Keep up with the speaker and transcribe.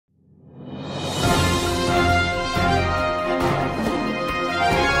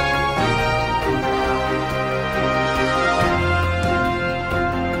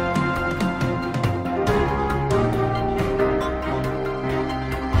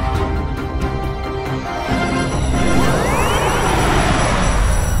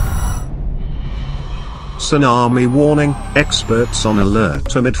tsunami warning, experts on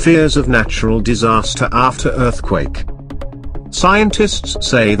alert amid fears of natural disaster after earthquake. Scientists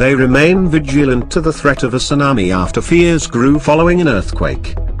say they remain vigilant to the threat of a tsunami after fears grew following an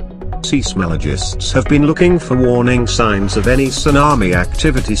earthquake. Seismologists have been looking for warning signs of any tsunami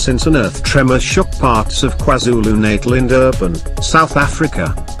activity since an earth tremor shook parts of KwaZulu-Natal in Durban, South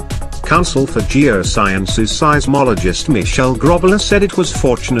Africa. Council for Geosciences seismologist Michelle Grobbelaar said it was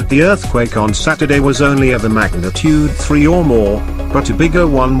fortunate the earthquake on Saturday was only of a magnitude 3 or more, but a bigger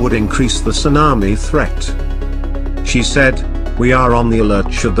one would increase the tsunami threat. She said, "We are on the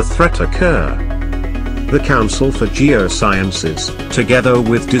alert should the threat occur." The Council for Geosciences, together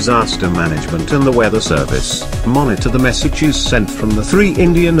with Disaster Management and the Weather Service, monitor the messages sent from the 3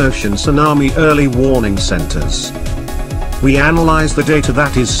 Indian Ocean Tsunami Early Warning Centers. "We analyze the data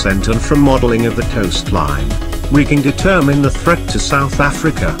that is sent and from modeling of the coastline, we can determine the threat to South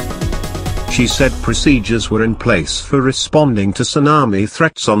Africa." She said procedures were in place for responding to tsunami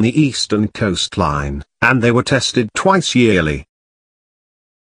threats on the eastern coastline, and they were tested twice yearly.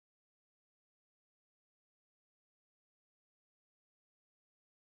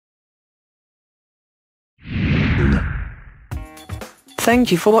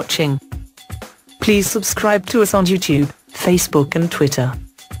 Thank you for watching. Please subscribe to us on YouTube, Facebook and Twitter.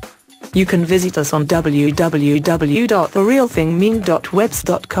 You can visit us on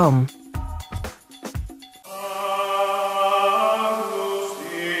www.therealthingme.webs.com.